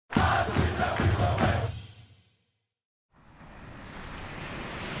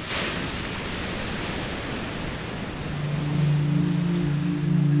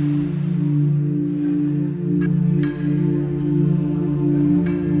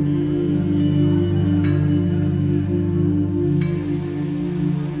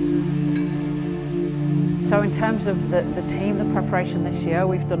terms of the team, the preparation this year,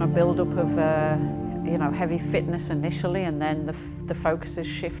 we've done a build-up of heavy fitness initially, and then the focus has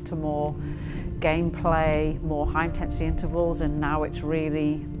shifted to more gameplay, more high-intensity intervals, and now it's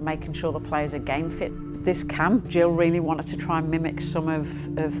really making sure the players are game fit. This camp, Jill really wanted to try and mimic some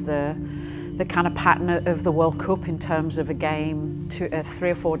of the kind of pattern of the World Cup in terms of a game, 3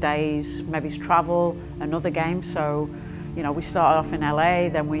 or 4 days, maybe it's travel, another game. So, we started off in LA,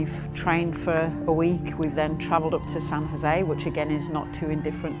 then we've trained for a week, we've then travelled up to San Jose, which again is not too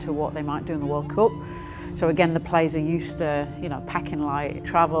indifferent to what they might do in the World Cup. So again, the players are used to, packing light,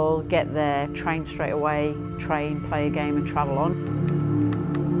 travel, get there, train straight away, train, play a game and travel on.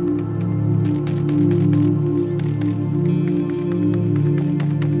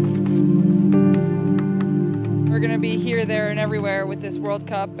 We're going to be here, there, and everywhere with this World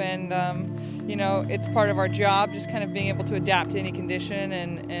Cup, and it's part of our job, just kind of being able to adapt to any condition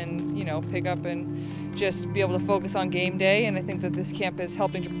and pick up and just be able to focus on game day. And I think that this camp is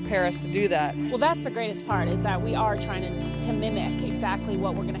helping to prepare us to do that. Well, that's the greatest part, is that we are trying to mimic exactly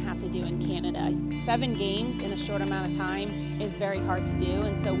what we're going to have to do in Canada. 7 games in a short amount of time is very hard to do,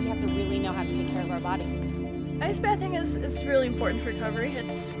 and so we have to really know how to take care of our bodies. Ice bathing is really important for recovery.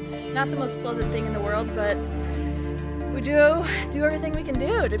 It's not the most pleasant thing in the world, but we do everything we can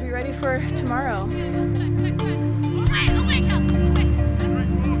do to be ready for tomorrow.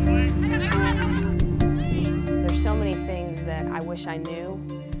 There's so many things that I wish I knew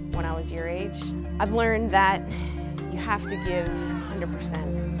when I was your age. I've learned that you have to give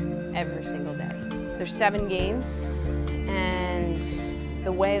 100% every single day. There's 7 games, and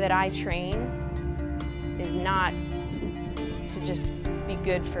the way that I train is not to just be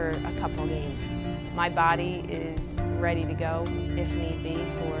good for a couple games. My body is ready to go, if need be,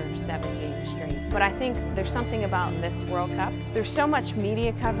 for 7 games straight. But I think there's something about this World Cup. There's so much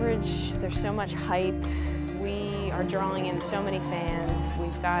media coverage, there's so much hype. We are drawing in so many fans.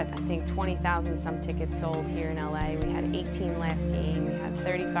 We've got, I think, 20,000 some tickets sold here in LA. We had 18 last game, we had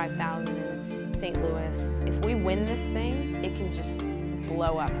 35,000 in St. Louis. If we win this thing, it can just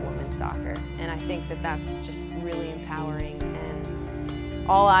blow up women's soccer. And I think that that's just really empowering. And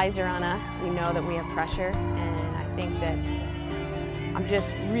all eyes are on us. We know that we have pressure, and I think that I'm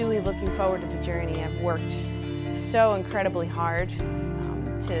just really looking forward to the journey. I've worked so incredibly hard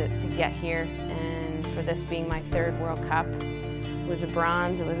to get here, and for this being my 3rd World Cup. It was a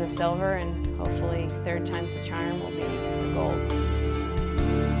bronze, it was a silver, and hopefully 3rd time's the charm will be a gold.